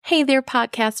Hey there,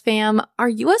 podcast fam. Are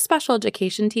you a special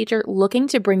education teacher looking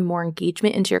to bring more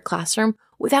engagement into your classroom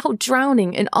without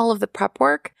drowning in all of the prep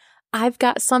work? I've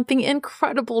got something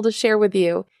incredible to share with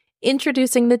you.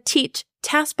 Introducing the Teach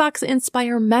TaskBox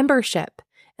Inspire membership.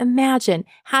 Imagine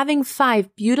having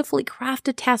 5 beautifully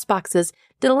crafted task boxes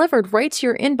delivered right to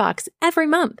your inbox every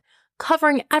month,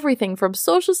 covering everything from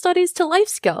social studies to life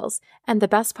skills. And the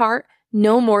best part,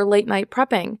 no more late night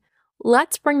prepping.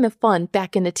 Let's bring the fun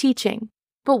back into teaching.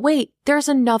 But wait, there's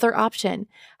another option.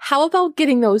 How about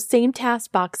getting those same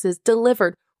task boxes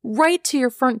delivered right to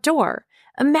your front door?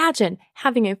 Imagine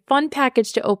having a fun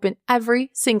package to open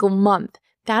every single month.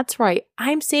 That's right,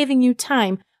 I'm saving you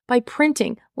time by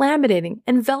printing, laminating,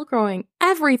 and Velcroing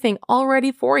everything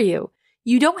already for you.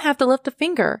 You don't have to lift a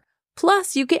finger.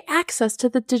 Plus, you get access to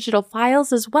the digital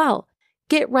files as well.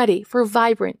 Get ready for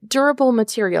vibrant, durable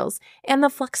materials and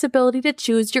the flexibility to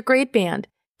choose your grade band,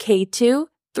 K2,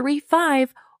 3-5,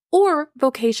 or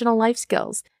vocational life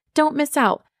skills. Don't miss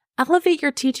out. Elevate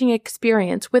your teaching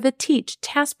experience with a Teach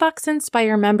TaskBox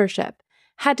Inspire membership.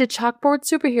 Head to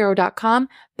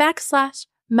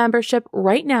chalkboardsuperhero.com/membership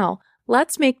right now.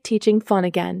 Let's make teaching fun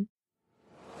again.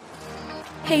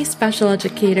 Hey, special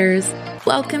educators.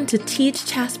 Welcome to Teach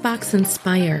TaskBox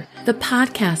Inspire, the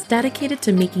podcast dedicated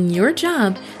to making your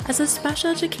job as a special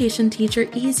education teacher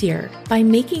easier by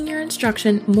making your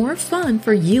instruction more fun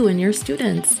for you and your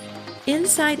students.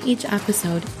 Inside each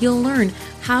episode, you'll learn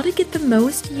how to get the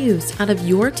most use out of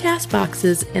your task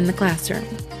boxes in the classroom.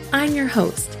 I'm your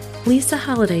host, Lisa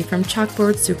Holiday from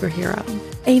Chalkboard Superhero,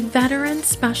 a veteran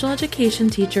special education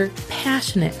teacher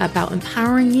passionate about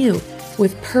empowering you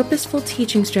with purposeful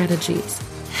teaching strategies,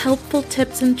 helpful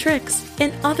tips and tricks,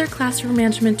 and other classroom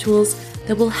management tools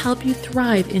that will help you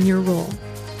thrive in your role.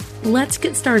 Let's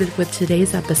get started with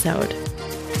today's episode.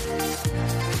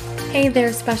 Hey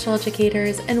there, special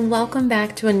educators, and welcome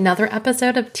back to another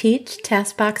episode of Teach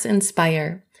TaskBox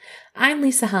Inspire. I'm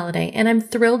Lisa Holiday, and I'm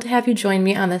thrilled to have you join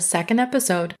me on the second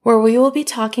episode where we will be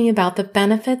talking about the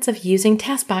benefits of using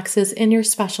task boxes in your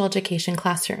special education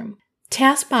classroom.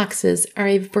 Task boxes are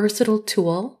a versatile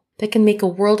tool that can make a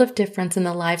world of difference in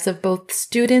the lives of both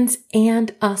students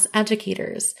and us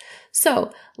educators.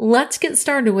 So let's get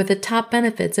started with the top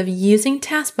benefits of using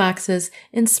task boxes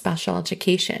in special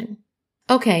education.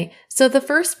 Okay, so the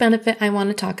first benefit I want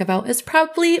to talk about is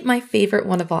probably my favorite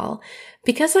one of all.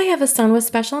 Because I have a son with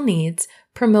special needs,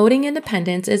 promoting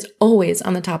independence is always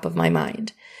on the top of my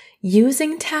mind.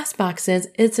 Using task boxes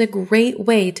is a great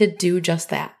way to do just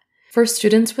that. For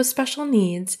students with special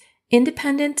needs,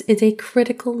 independence is a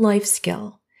critical life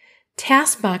skill.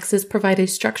 Task boxes provide a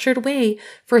structured way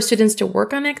for students to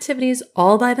work on activities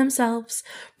all by themselves,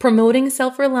 promoting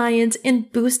self-reliance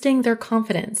and boosting their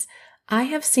confidence. I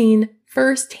have seen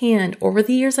firsthand over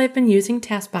the years I've been using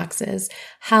task boxes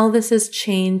how this has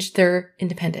changed their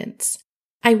independence.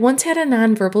 I once had a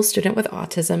nonverbal student with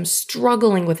autism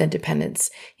struggling with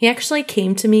independence. He actually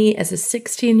came to me as a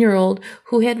 16-year-old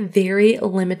who had very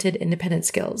limited independent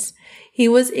skills. He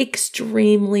was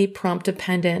extremely prompt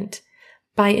dependent.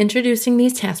 By introducing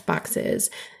these task boxes,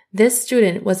 this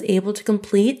student was able to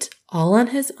complete all on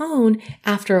his own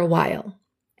after a while.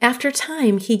 After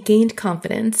time, he gained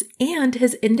confidence and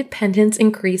his independence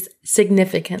increased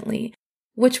significantly,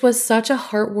 which was such a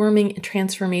heartwarming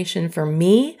transformation for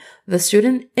me, the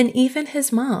student, and even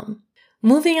his mom.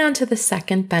 Moving on to the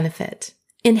second benefit,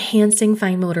 enhancing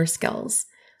fine motor skills.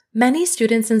 Many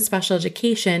students in special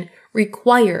education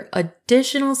require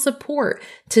additional support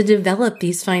to develop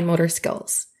these fine motor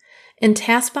skills. And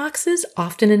task boxes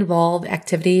often involve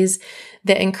activities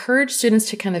that encourage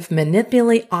students to kind of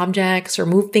manipulate objects or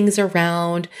move things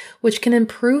around, which can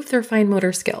improve their fine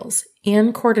motor skills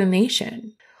and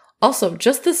coordination. Also,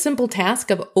 just the simple task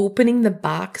of opening the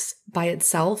box by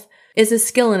itself is a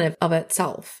skill in and of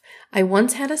itself. I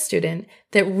once had a student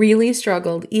that really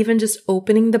struggled even just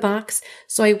opening the box,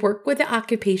 so I worked with the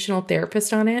occupational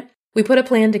therapist on it. We put a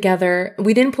plan together.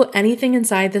 We didn't put anything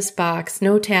inside this box,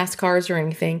 no task cards or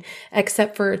anything,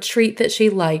 except for a treat that she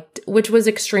liked, which was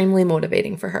extremely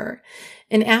motivating for her.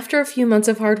 And after a few months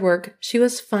of hard work, she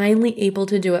was finally able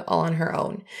to do it all on her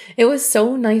own. It was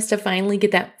so nice to finally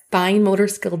get that fine motor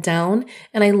skill down,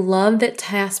 and I love that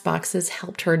task boxes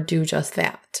helped her do just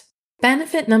that.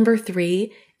 Benefit number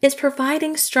 3 is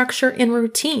providing structure and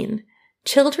routine.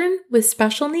 Children with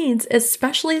special needs,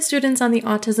 especially students on the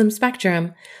autism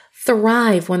spectrum,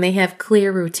 thrive when they have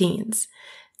clear routines.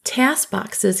 Task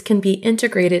boxes can be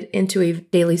integrated into a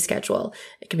daily schedule.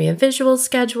 It can be a visual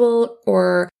schedule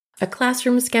or a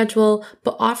classroom schedule,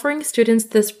 but offering students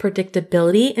this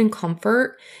predictability and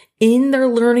comfort in their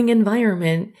learning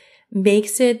environment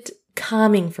makes it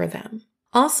calming for them.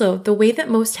 Also, the way that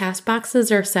most task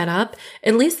boxes are set up,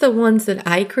 at least the ones that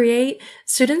I create,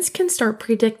 students can start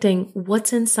predicting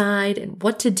what's inside and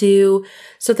what to do,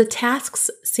 so the tasks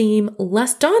seem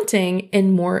less daunting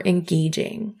and more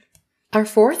engaging. Our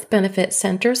fourth benefit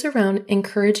centers around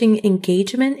encouraging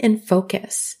engagement and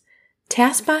focus.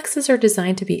 Task boxes are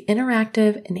designed to be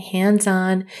interactive and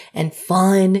hands-on and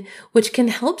fun, which can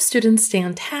help students stay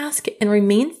on task and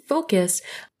remain focused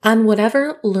on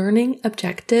whatever learning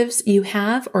objectives you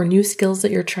have or new skills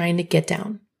that you're trying to get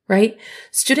down, right?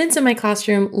 Students in my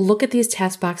classroom look at these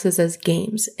task boxes as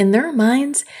games. In their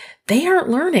minds, they aren't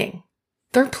learning.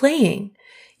 They're playing.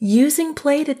 Using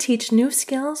play to teach new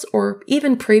skills or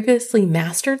even previously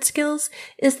mastered skills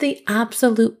is the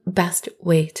absolute best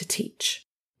way to teach.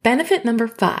 Benefit number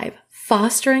 5,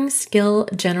 fostering skill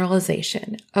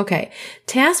generalization. Okay,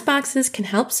 task boxes can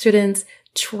help students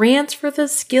transfer the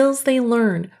skills they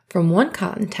learn from one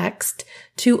context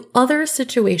to other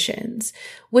situations,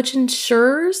 which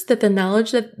ensures that the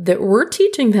knowledge that we're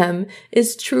teaching them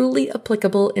is truly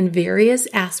applicable in various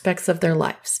aspects of their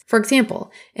lives. For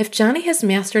example, if Johnny has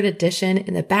mastered addition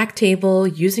in the back table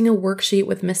using a worksheet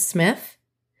with Miss Smith,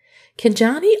 can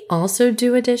Johnny also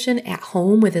do addition at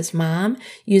home with his mom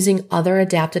using other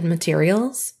adapted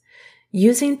materials?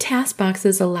 Using task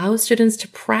boxes allows students to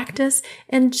practice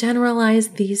and generalize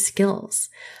these skills.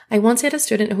 I once had a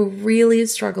student who really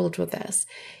struggled with this.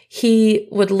 He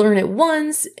would learn it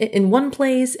once in one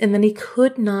place and then he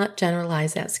could not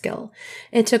generalize that skill.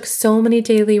 It took so many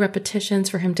daily repetitions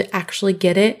for him to actually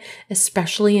get it,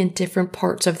 especially in different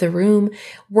parts of the room,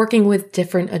 working with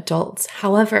different adults.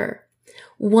 However,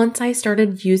 once I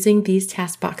started using these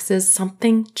task boxes,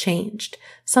 something changed.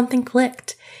 Something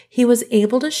clicked. He was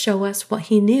able to show us what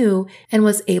he knew and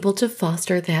was able to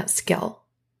foster that skill.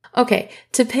 Okay,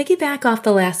 to piggyback off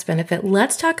the last benefit,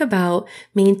 let's talk about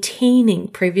maintaining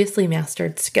previously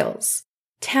mastered skills.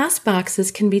 Task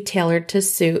boxes can be tailored to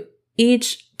suit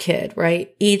each kid,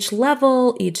 right? Each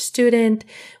level, each student,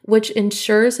 which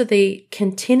ensures that they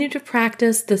continue to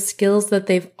practice the skills that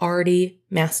they've already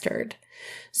mastered.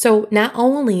 So not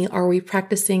only are we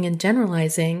practicing and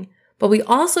generalizing, but we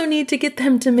also need to get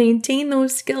them to maintain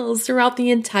those skills throughout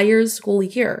the entire school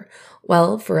year,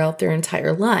 well, throughout their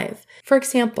entire life. For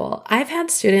example, I've had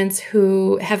students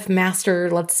who have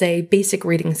mastered, let's say, basic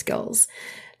reading skills.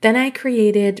 Then I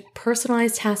created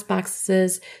personalized task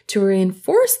boxes to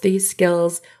reinforce these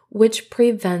skills, which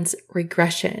prevents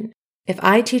regression. If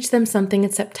I teach them something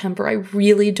in September, I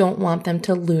really don't want them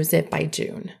to lose it by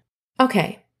June.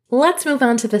 Okay. Let's move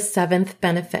on to the 7th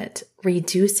benefit,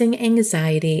 reducing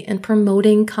anxiety and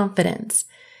promoting confidence.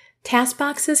 Task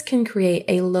boxes can create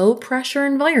a low-pressure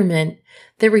environment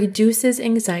that reduces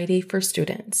anxiety for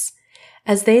students.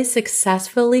 As they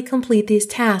successfully complete these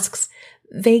tasks,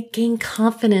 they gain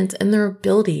confidence in their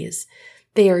abilities.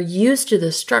 They are used to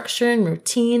the structure and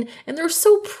routine, and they're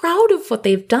so proud of what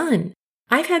they've done.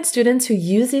 I've had students who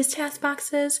use these task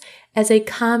boxes as a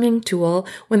calming tool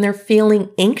when they're feeling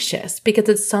anxious because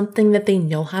it's something that they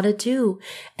know how to do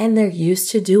and they're used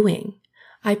to doing.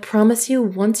 I promise you,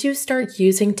 once you start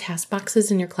using task boxes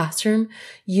in your classroom,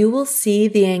 you will see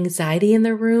the anxiety in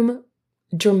the room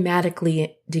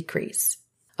dramatically decrease.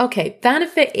 Okay,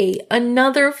 benefit 8,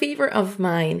 another favorite of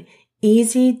mine,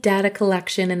 easy data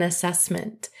collection and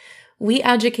assessment. We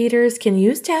educators can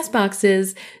use task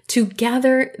boxes to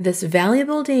gather this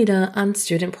valuable data on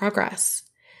student progress.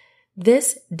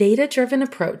 This data-driven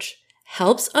approach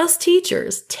helps us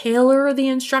teachers tailor the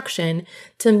instruction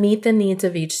to meet the needs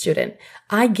of each student.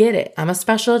 I get it. I'm a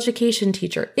special education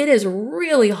teacher. It is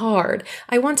really hard.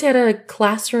 I once had a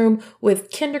classroom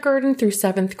with kindergarten through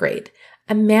 7th grade.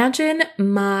 Imagine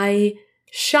my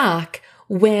shock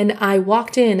when I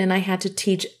walked in and I had to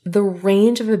teach the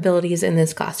range of abilities in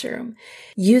this classroom.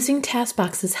 Using task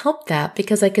boxes helped that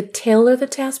because I could tailor the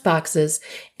task boxes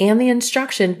and the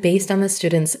instruction based on the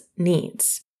student's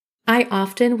needs. I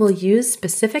often will use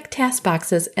specific task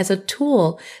boxes as a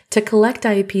tool to collect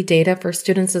IEP data for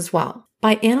students as well.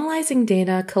 By analyzing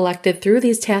data collected through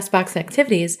these task box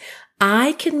activities,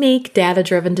 I can make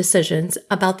data-driven decisions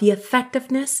about the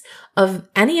effectiveness of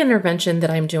any intervention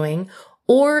that I'm doing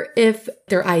or if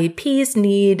their IEPs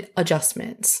need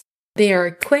adjustments. They are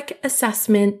a quick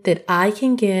assessment that I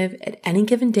can give at any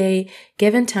given day,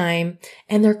 given time,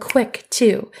 and they're quick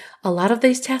too. A lot of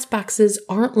these task boxes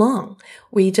aren't long.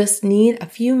 We just need a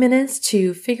few minutes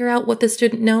to figure out what the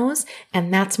student knows,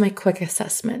 and that's my quick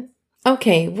assessment.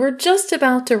 Okay, we're just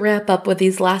about to wrap up with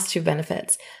these last 2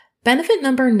 benefits. Benefit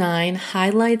number 9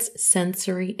 highlights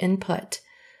sensory input.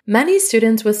 Many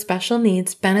students with special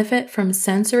needs benefit from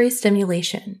sensory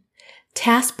stimulation.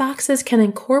 Task boxes can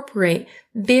incorporate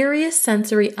various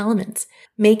sensory elements,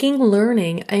 making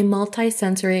learning a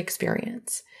multisensory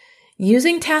experience.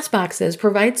 Using task boxes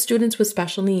provides students with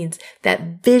special needs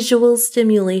that visual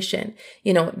stimulation,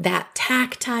 that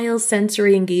tactile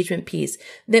sensory engagement piece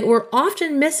that we're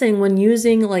often missing when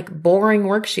using like boring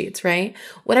worksheets, right?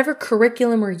 Whatever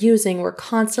curriculum we're using, we're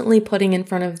constantly putting in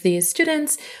front of these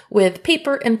students with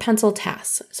paper and pencil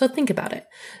tasks. So think about it.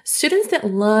 Students that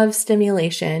love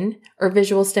stimulation or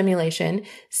visual stimulation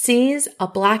sees a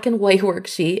black and white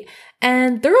worksheet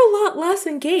and they're a lot less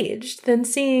engaged than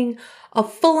seeing a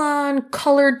full-on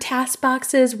colored task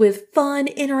boxes with fun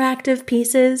interactive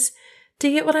pieces. Do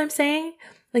you get what I'm saying?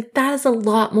 Like that is a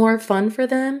lot more fun for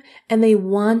them and they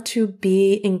want to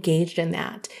be engaged in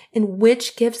that, and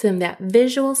which gives them that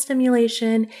visual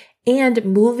stimulation and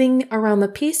moving around the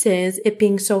pieces, it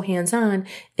being so hands-on,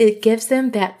 it gives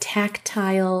them that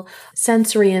tactile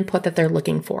sensory input that they're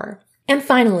looking for. And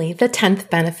finally, the 10th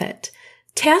benefit.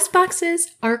 Task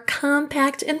boxes are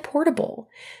compact and portable.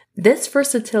 This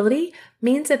versatility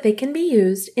means that they can be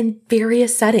used in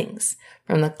various settings,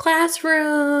 from the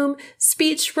classroom,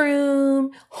 speech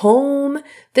room, home.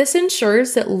 This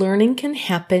ensures that learning can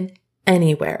happen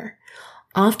anywhere.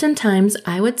 Oftentimes,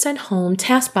 I would send home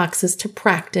task boxes to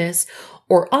practice,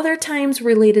 or other times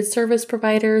related service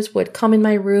providers would come in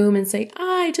my room and say,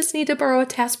 I just need to borrow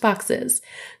task boxes.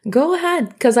 Go ahead,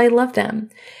 because I love them.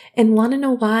 And want to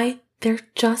know why? They're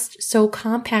just so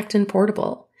compact and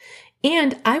portable.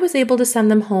 And I was able to send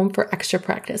them home for extra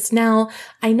practice. Now,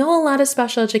 I know a lot of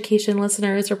special education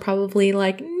listeners are probably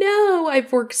like, no,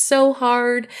 I've worked so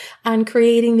hard on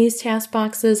creating these task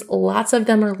boxes. Lots of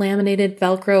them are laminated,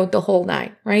 Velcro, the whole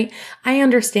nine, right? I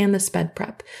understand the sped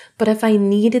prep, but if I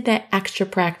needed that extra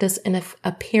practice and if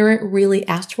a parent really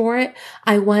asked for it,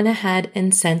 I went ahead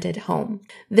and sent it home.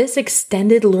 This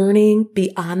extended learning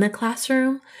beyond the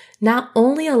classroom not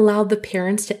only allowed the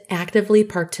parents to actively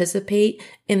participate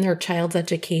in their child's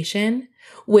education,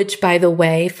 which, by the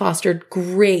way, fostered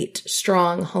great,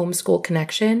 strong homeschool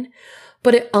connection,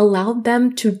 but it allowed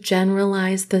them to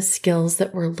generalize the skills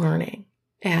that we're learning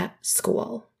at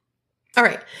school. All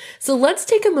right, so let's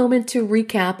take a moment to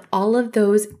recap all of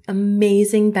those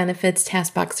amazing benefits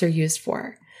TaskBox are used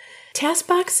for. Task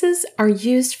boxes are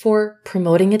used for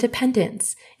promoting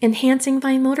independence, enhancing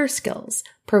fine motor skills,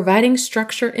 providing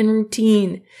structure and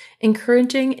routine,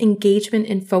 encouraging engagement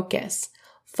and focus,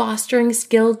 fostering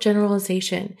skill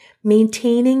generalization,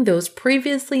 maintaining those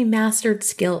previously mastered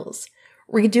skills,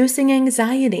 reducing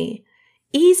anxiety,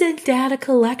 easing data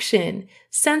collection,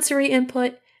 sensory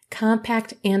input,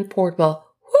 compact and portable.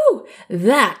 Whew,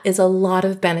 that is a lot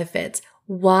of benefits.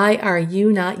 Why are you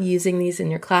not using these in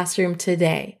your classroom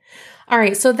today? All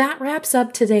right, so that wraps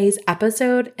up today's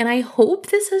episode, and I hope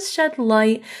this has shed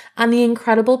light on the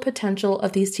incredible potential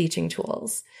of these teaching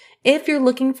tools. If you're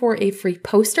looking for a free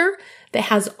poster that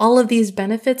has all of these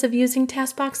benefits of using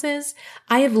task boxes,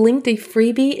 I have linked a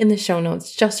freebie in the show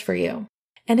notes just for you.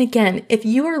 And again, if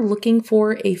you are looking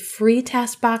for a free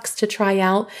task box to try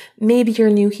out, maybe you're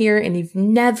new here and you've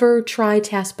never tried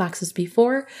task boxes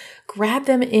before, grab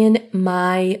them in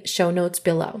my show notes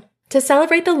below. To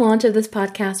celebrate the launch of this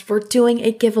podcast, we're doing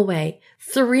a giveaway.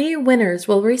 3 winners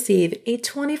will receive a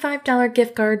 $25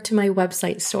 gift card to my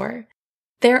website store.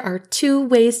 There are 2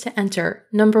 ways to enter.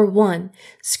 Number 1,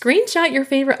 screenshot your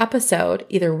favorite episode,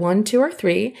 either 1, 2, or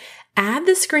 3, add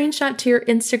the screenshot to your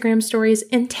Instagram stories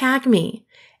and tag me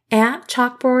at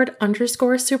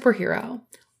chalkboard_superhero,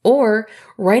 or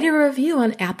write a review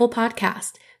on Apple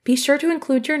Podcast. Be sure to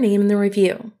include your name in the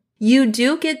review. You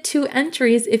do get 2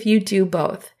 entries if you do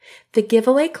both. The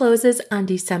giveaway closes on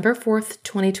December 4th,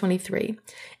 2023,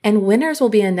 and winners will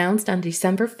be announced on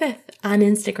December 5th on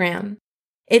Instagram.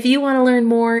 If you want to learn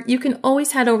more, you can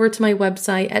always head over to my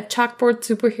website at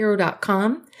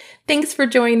chalkboardsuperhero.com. Thanks for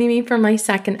joining me for my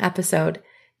second episode.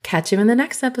 Catch you in the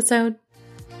next episode.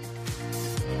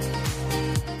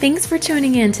 Thanks for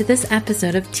tuning in to this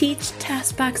episode of Teach,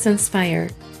 TaskBox, Inspire.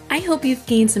 I hope you've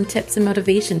gained some tips and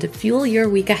motivation to fuel your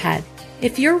week ahead.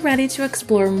 If you're ready to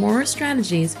explore more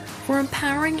strategies for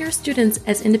empowering your students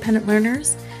as independent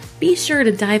learners, be sure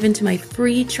to dive into my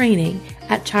free training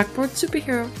at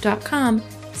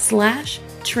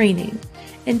chalkboardsuperhero.com/training.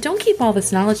 And don't keep all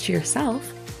this knowledge to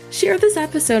yourself. Share this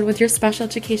episode with your special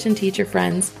education teacher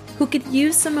friends who could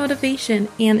use some motivation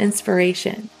and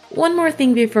inspiration. One more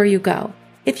thing before you go.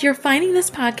 If you're finding this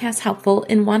podcast helpful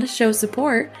and want to show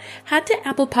support, head to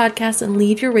Apple Podcasts and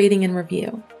leave your rating and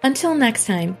review. Until next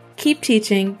time, keep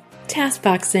teaching,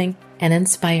 taskboxing, and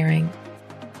inspiring.